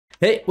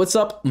Hey, what's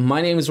up? My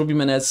name is Robbie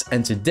Mendez,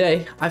 and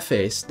today I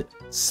faced the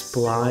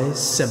Splice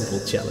Sample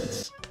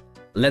Challenge.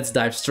 Let's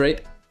dive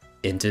straight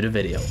into the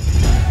video.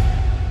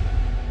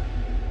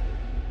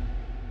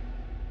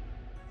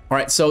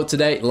 Alright, so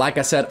today, like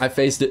I said, I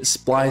faced the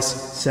Splice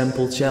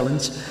Sample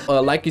Challenge.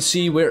 Like you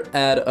see, we're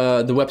at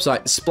the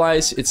website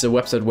Splice. It's a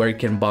website where you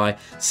can buy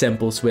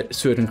samples with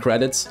certain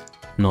credits.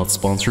 Not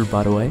sponsored,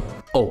 by the way.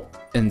 Oh,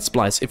 and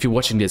Splice, if you're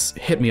watching this,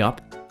 hit me up.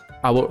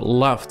 I would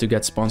love to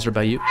get sponsored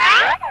by you.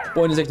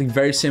 Point is actually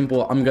very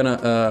simple. I'm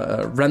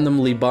gonna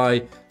randomly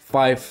buy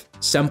 5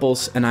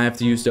 samples and I have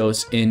to use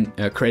those in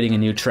creating a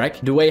new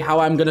track. The way how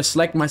I'm gonna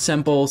select my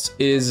samples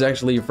is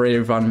actually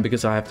very fun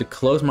because I have to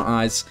close my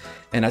eyes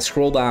and I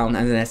scroll down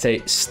and then I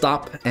say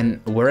stop, and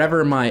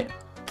wherever my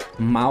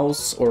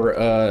mouse or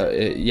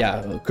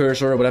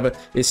cursor or whatever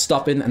is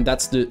stopping, and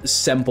that's the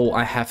sample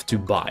I have to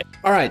buy.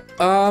 All right,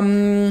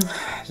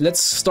 let's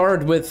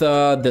start with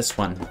this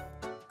one.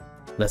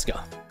 Let's go.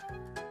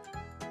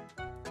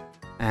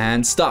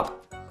 And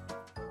stop.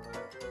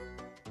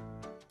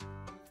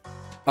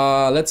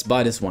 Let's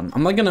buy this one.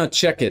 I'm not gonna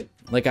check it.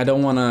 Like, I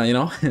don't wanna, you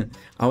know,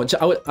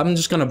 I'm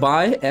just gonna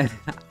buy and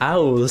I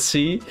will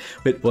see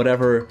with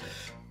whatever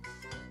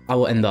I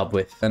will end up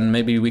with. And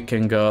maybe we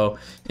can go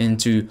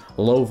into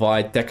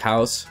lo-fi tech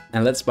house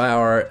and let's buy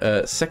our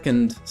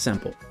second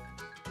sample.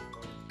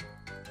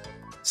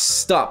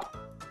 Stop.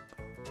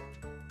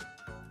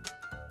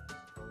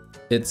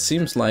 It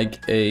seems like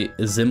a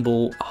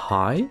Zimbal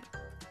high.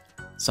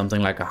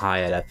 Something like a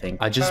hi-hat, I think.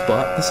 I just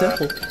bought the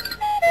sample.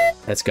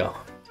 Let's go.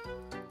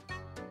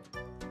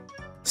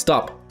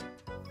 Stop.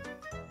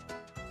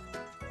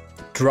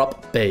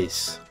 Drop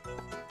bass.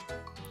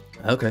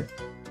 Okay.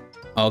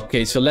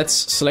 Okay, so let's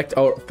select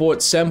our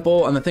fourth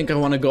sample, and I think I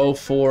want to go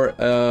for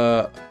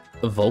a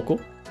vocal.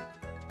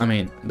 I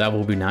mean, that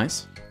will be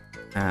nice.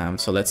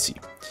 So let's see.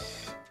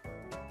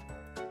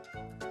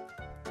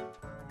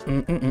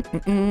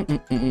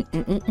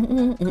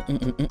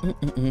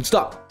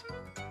 Stop.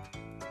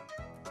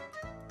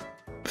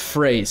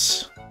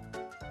 Phrase.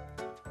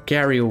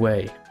 Carry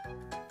away.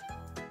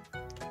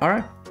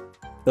 Alright.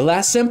 The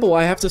last sample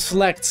I have to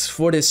select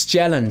for this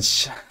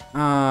challenge. You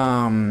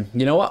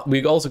know what?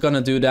 We're also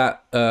gonna do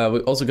that.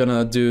 We're also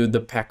gonna do the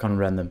pack on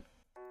random.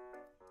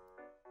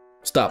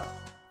 Stop.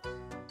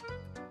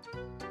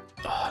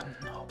 Oh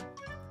no.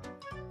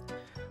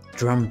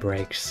 Drum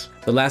breaks.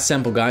 The last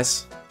sample,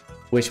 guys.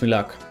 Wish me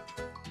luck.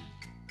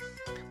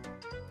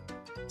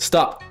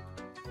 Stop.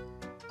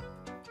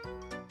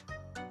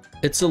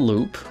 It's a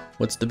loop.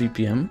 What's the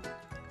BPM?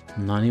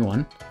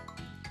 91.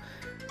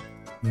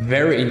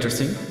 Very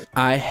interesting.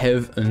 I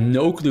have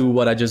no clue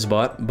what I just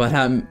bought, but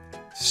I'm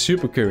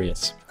super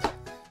curious.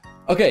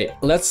 Okay,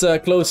 let's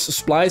close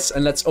Splice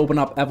and let's open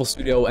up FL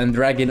Studio and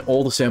drag in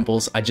all the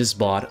samples I just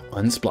bought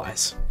on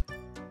Splice.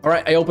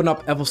 Alright, I open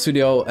up FL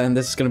Studio and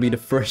this is gonna be the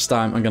first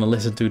time I'm gonna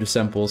listen to the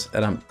samples,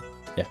 and I'm,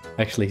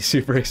 actually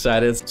super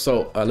excited.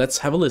 So let's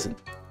have a listen.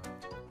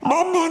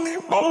 My money,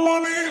 my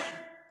money.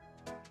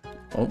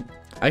 Oh,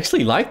 I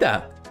actually like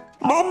that.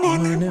 My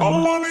money, my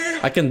money.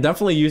 I can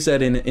definitely use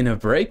that in a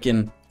break,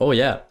 and oh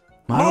yeah,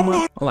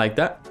 I like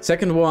that.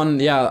 Second one,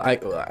 yeah,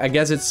 I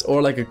guess it's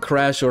or like a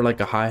crash or like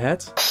a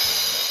hi-hat.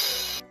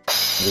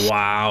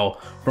 Wow,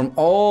 from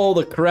all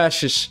the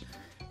crashes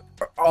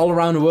all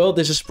around the world,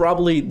 this is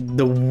probably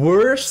the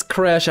worst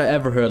crash I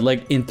ever heard,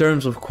 like in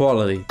terms of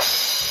quality.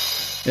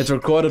 It's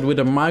recorded with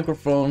a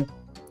microphone.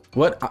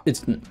 What?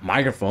 It's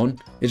microphone.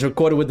 It's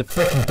recorded with the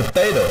freaking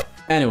potato.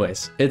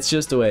 Anyways, it's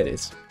just the way it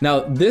is. Now,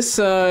 this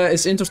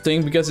is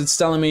interesting because it's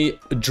telling me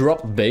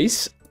drop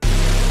bass.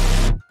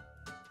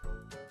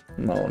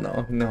 No,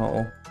 no,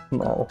 no,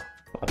 no.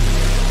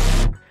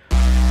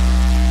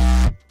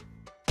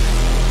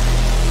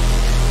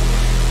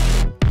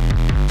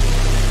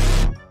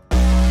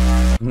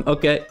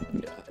 Okay.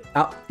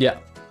 Yeah.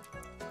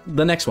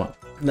 The next one.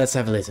 Let's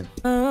have a listen.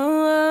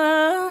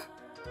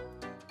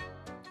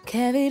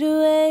 Carried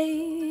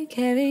away,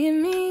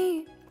 carrying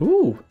me.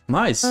 Ooh,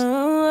 nice.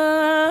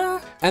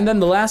 And then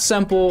the last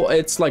sample,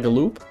 it's like a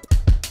loop.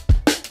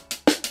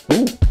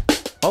 Ooh.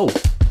 Oh.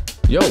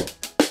 Yo.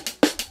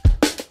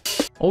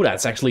 Oh,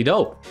 that's actually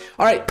dope.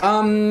 Alright,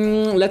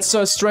 let's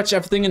stretch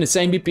everything in the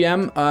same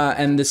BPM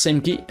and the same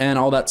key and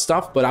all that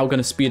stuff, but I'm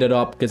gonna speed it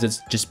up because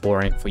it's just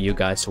boring for you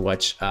guys to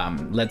watch.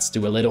 Let's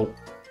do a little.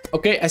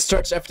 Okay, I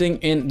stretched everything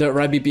in the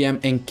right BPM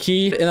and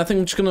key, and I think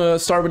I'm just gonna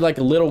start with like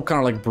a little kind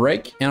of like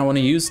break, and I want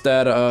to use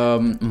that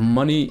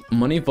money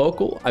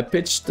vocal. I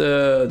pitched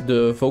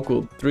the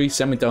vocal 3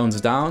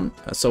 semitones down,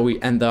 so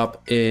we end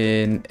up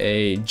in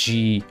a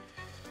G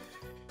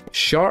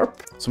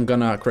sharp. So I'm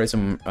gonna create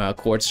some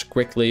chords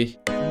quickly.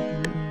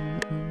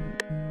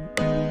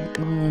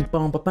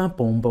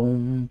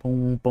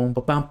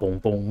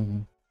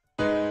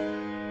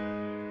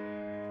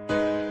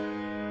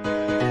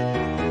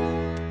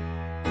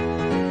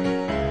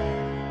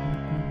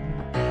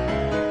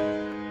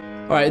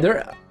 Alright,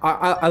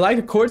 I like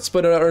the chords,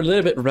 but are a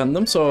little bit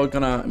random, so I'm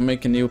gonna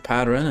make a new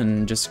pattern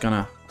and just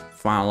gonna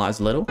finalize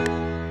a little.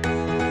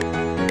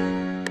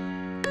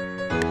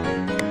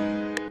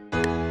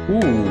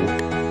 Ooh.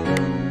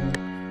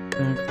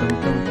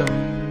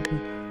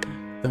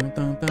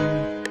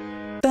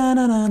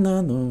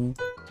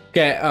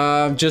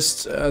 Okay,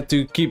 just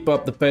to keep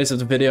up the pace of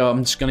the video,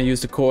 I'm just gonna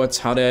use the chords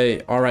how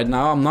they are right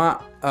now. I'm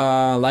not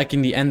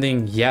liking the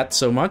ending yet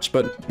so much,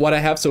 but what I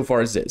have so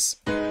far is this.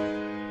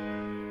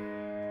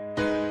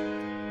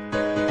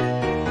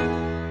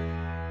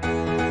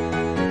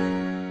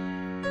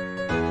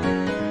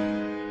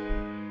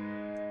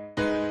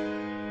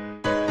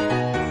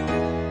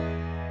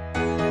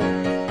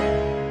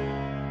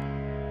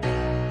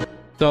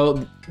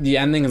 So the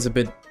ending is a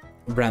bit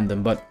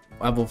random, but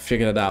I will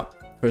figure it out.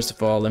 First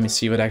of all, let me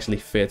see what actually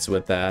fits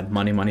with that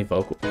money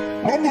vocal.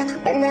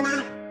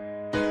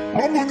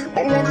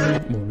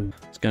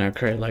 It's gonna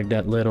create like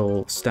that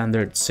little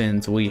standard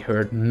synth we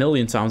heard a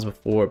million times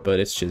before, but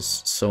it's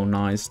just so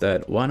nice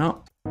that why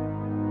not?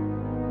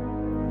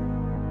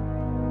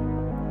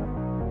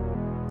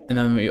 And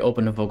then we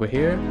open the vocal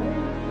here.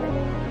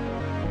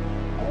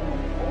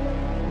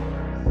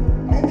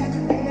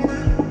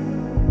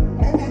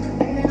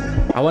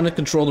 I want to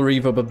control the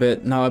reverb a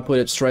bit. Now I put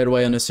it straight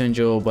away on the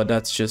single, but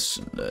that's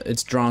just,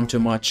 it's drawn too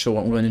much. So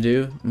what I'm going to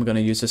do, I'm going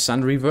to use the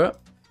sand reverb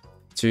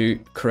to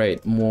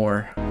create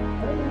more.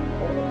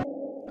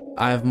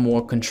 I have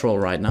more control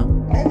right now.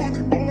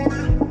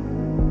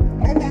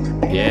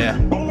 Yeah.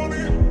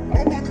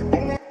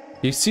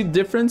 You see the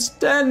difference?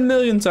 10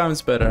 million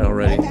times better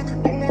already.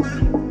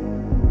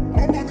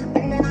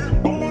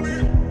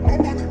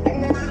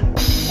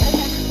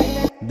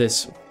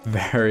 This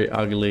very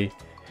ugly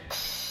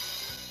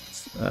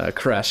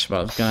crash, but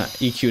I was gonna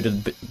EQ it a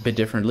bit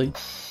differently.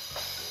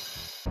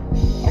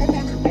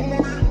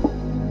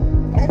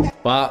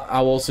 But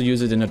I'll also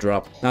use it in a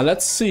drop. Now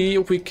let's see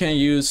if we can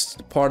use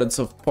parts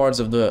of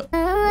the.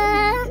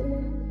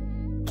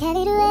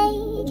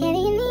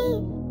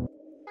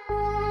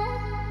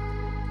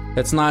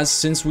 That's nice,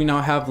 since we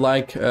now have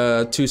like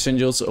 2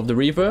 singles of the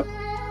reverb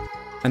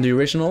and the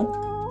original.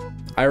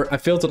 I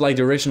filtered like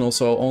the original,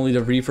 so only the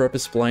reverb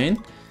is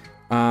playing.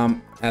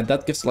 And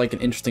that gives like an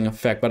interesting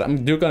effect, but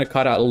I'm gonna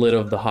cut out a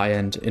little of the high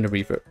end in the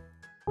reverb.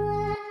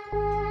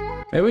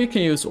 Maybe we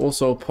can use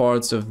also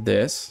parts of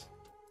this.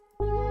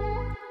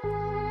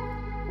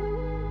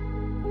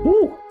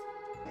 Woo!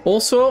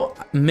 Also,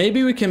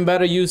 maybe we can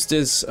better use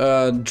this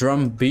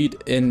drum beat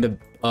in the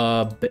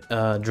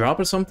drop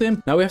or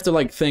something. Now we have to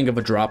like think of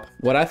a drop.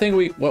 What I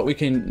think what we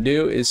can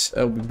do is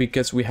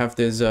because we have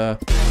this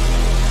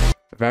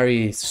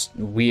very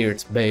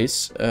weird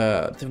bass,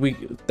 we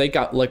take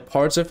out like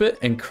parts of it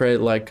and create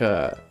like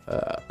a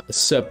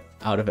sub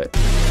out of it.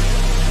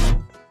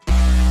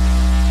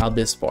 Out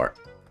this part,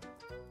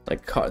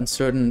 like cut in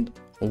certain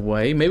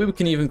way. Maybe we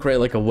can even create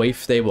like a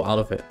wavetable out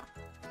of it,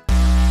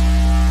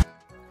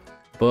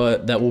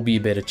 but that will be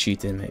a bit of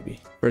cheating maybe.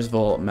 First of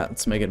all,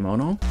 let's make it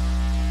mono.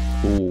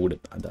 Ooh,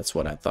 that's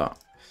what I thought.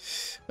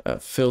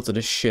 Filter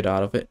the shit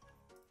out of it.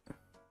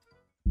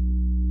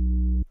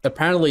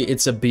 Apparently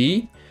it's a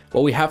B,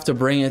 but we have to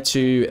bring it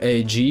to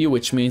a G,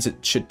 which means it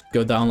should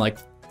go down like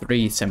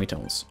 3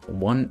 semitones.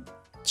 1,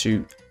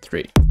 2,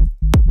 3.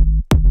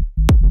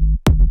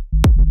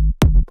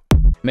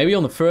 Maybe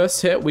on the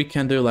first hit we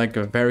can do like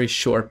a very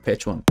short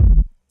pitch one,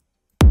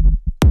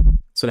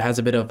 so it has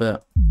a bit of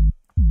a.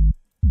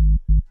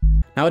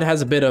 Now it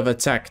has a bit of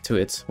attack to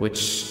it,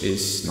 which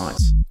is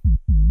nice.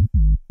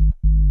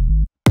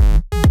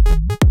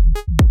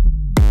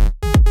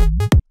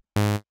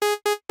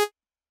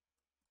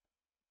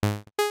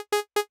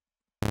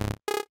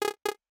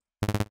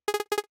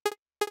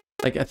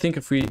 Like, I think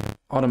if we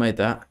automate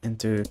that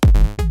into...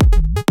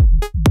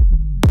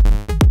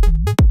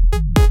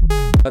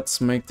 Let's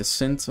make the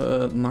synth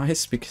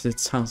nice, because it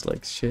sounds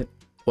like shit.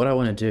 What I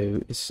want to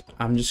do is,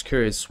 I'm just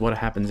curious what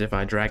happens if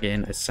I drag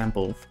in a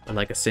sample,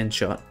 like a synth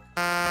shot.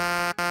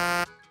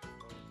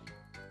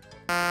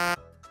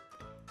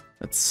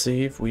 Let's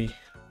see if we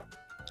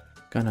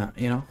gonna,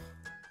 you know...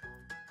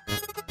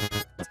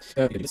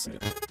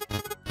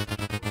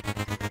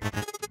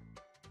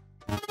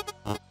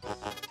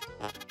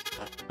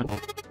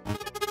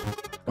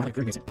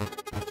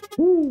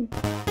 Woo.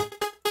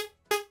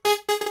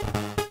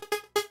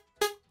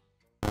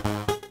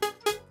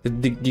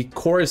 The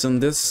chorus on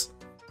this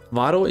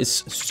vital is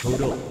so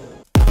dope.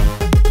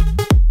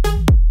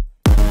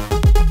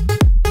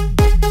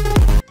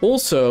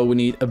 Also, we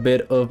need a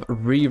bit of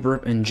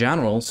reverb in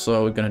general,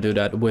 so we're gonna do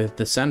that with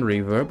the send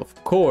reverb. Of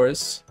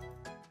course,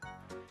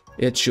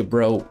 it's your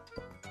bro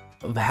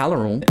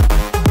Valeron.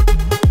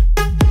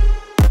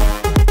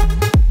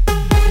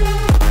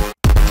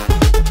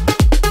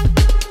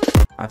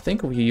 I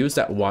think if we use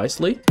that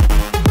wisely,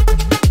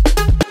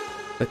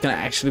 that can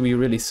actually be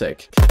really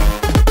sick.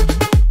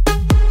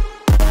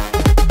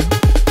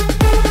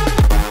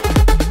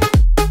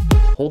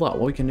 Hold up,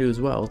 what we can do as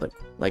well,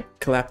 like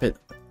clap it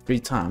 3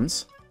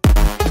 times.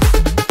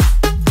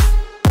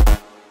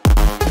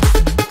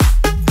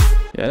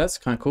 Yeah, that's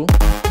kind of cool.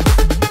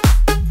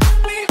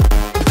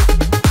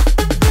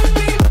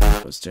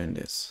 I was doing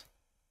this.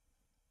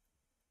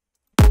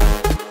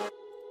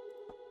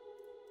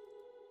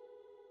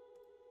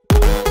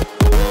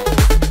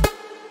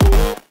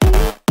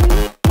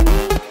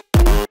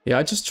 Yeah,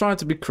 I just try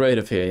to be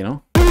creative here, you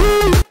know?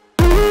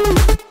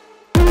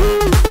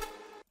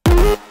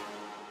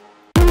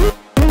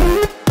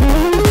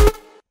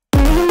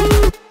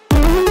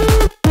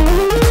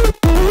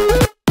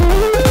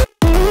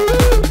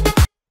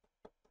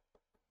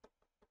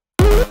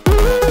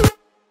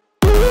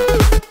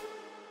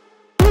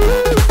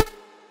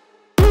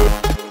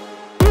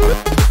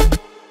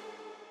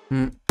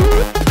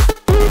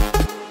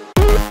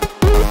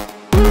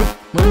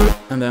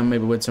 And then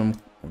maybe with some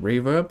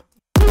reverb.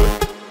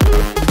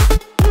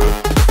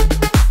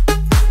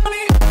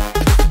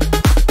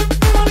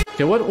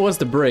 Okay, what was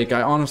the break?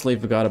 I honestly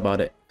forgot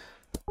about it.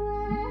 I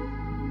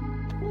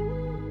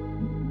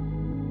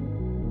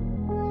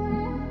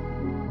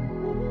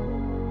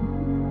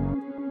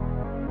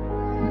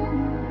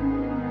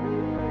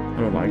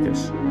don't like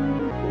this.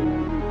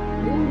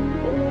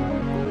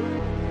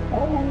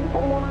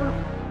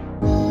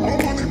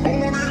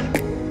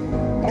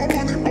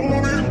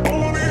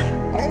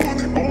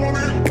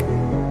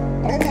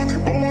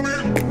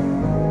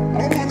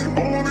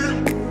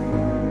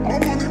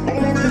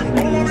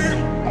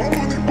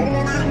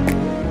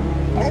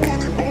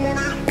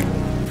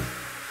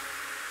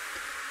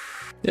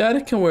 Yeah,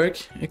 it can work.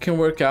 It can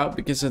work out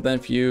because then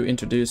if you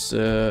introduce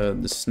the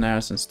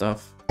snares and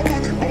stuff.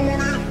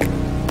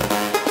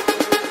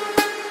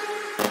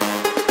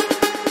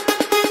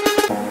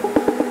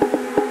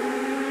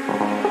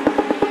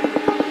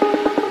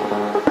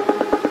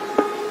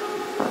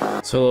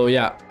 So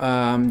yeah,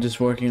 I'm just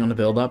working on the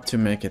build up to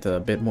make it a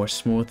bit more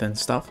smooth and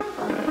stuff.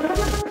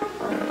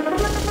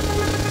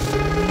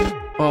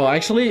 Oh,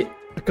 actually,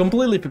 I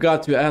completely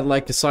forgot to add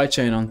like a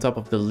sidechain on top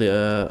of the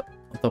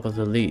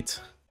lead.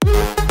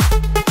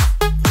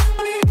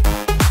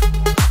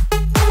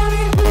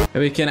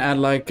 We can add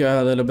like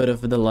a little bit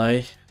of a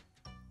delay.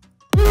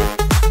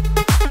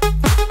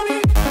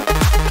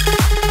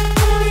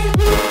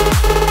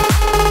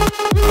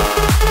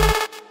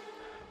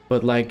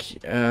 But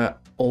like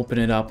open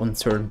it up on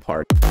certain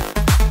parts.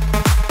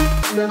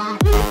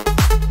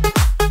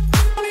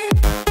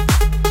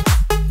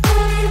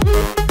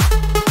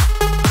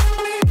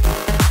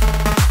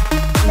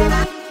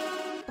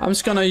 I'm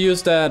just gonna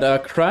use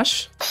that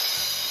crash.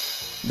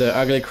 The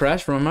ugly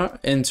crash from her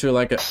into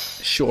like a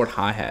short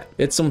hi-hat.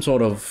 It's some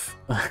sort of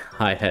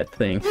hi-hat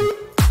thing.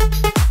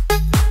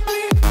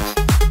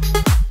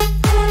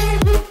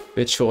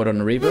 Bit short on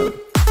the reverb.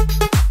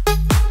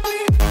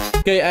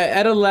 Okay, I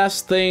added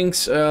last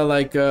things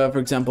like for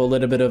example a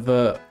little bit of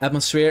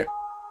atmosphere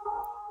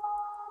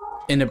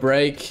in the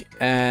break,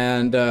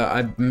 and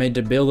I made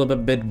the build up a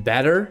bit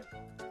better.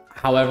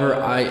 However,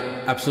 I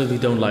absolutely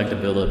don't like the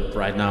build-up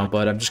right now,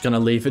 but I'm just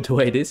gonna leave it the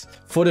way it is.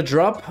 For the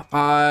drop,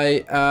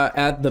 I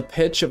add the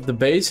pitch of the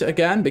bass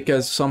again,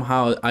 because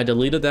somehow I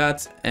deleted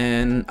that,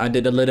 and I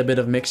did a little bit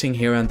of mixing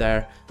here and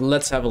there.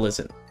 Let's have a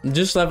listen.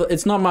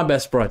 It's not my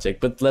best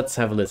project, but let's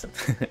have a listen.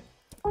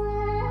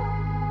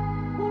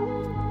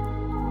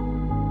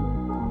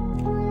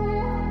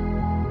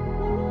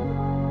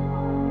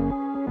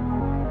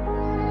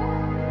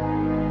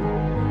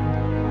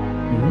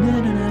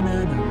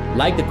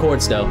 Like the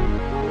chords though.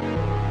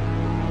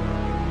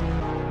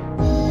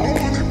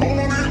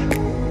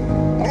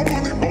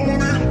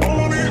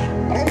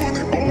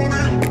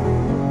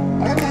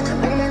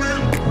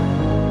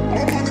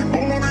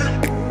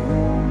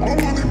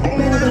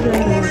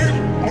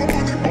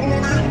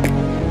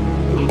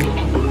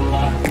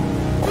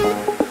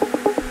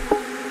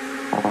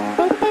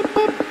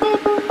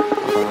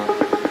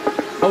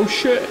 Oh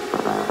shit.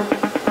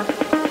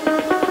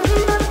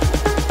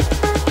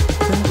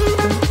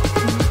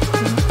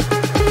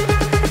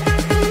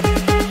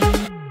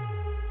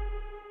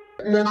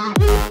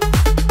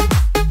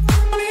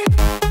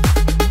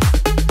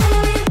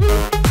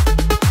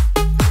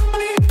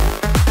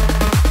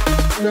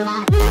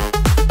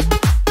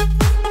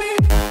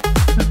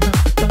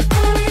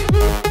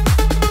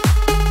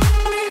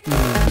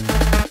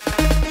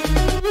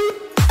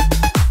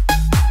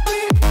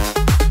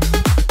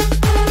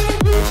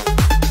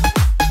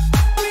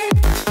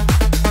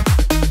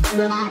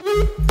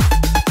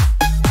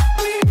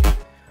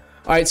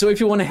 Alright, so if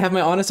you want to have my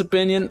honest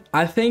opinion,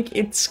 I think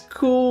it's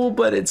cool,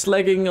 but it's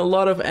lacking a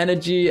lot of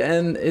energy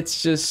and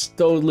it's just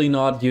totally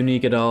not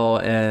unique at all.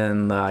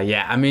 And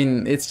yeah, I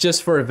mean, it's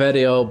just for a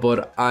video,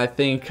 but I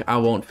think I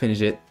won't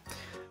finish it.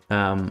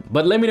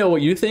 But let me know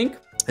what you think.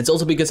 It's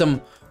also because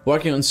I'm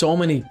working on so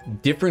many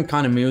different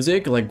kind of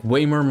music, like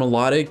way more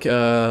melodic,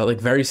 like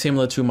very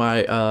similar to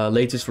my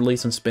latest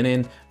release on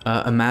Spinning,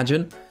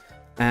 Imagine.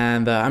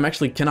 And I'm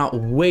actually cannot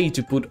wait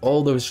to put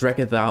all those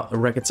records out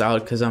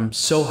because I'm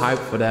so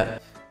hyped for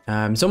that.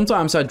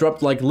 Sometimes I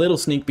drop like little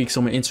sneak peeks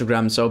on my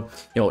Instagram, so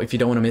you know, if you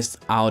don't want to miss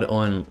out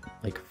on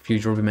like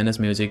future Robbie Mendez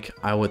music,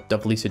 I would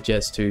definitely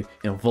suggest to, you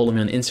know, follow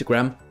me on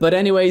Instagram. But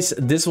anyways,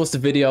 this was the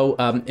video.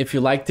 If you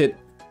liked it,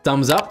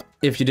 thumbs up.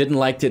 If you didn't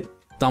like it,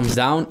 thumbs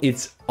down.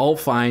 It's all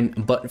fine.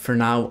 But for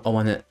now, I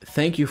want to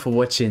thank you for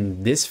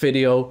watching this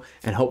video,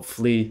 and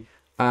hopefully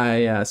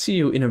I see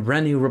you in a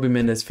brand new Robbie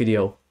Mendez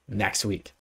video next week.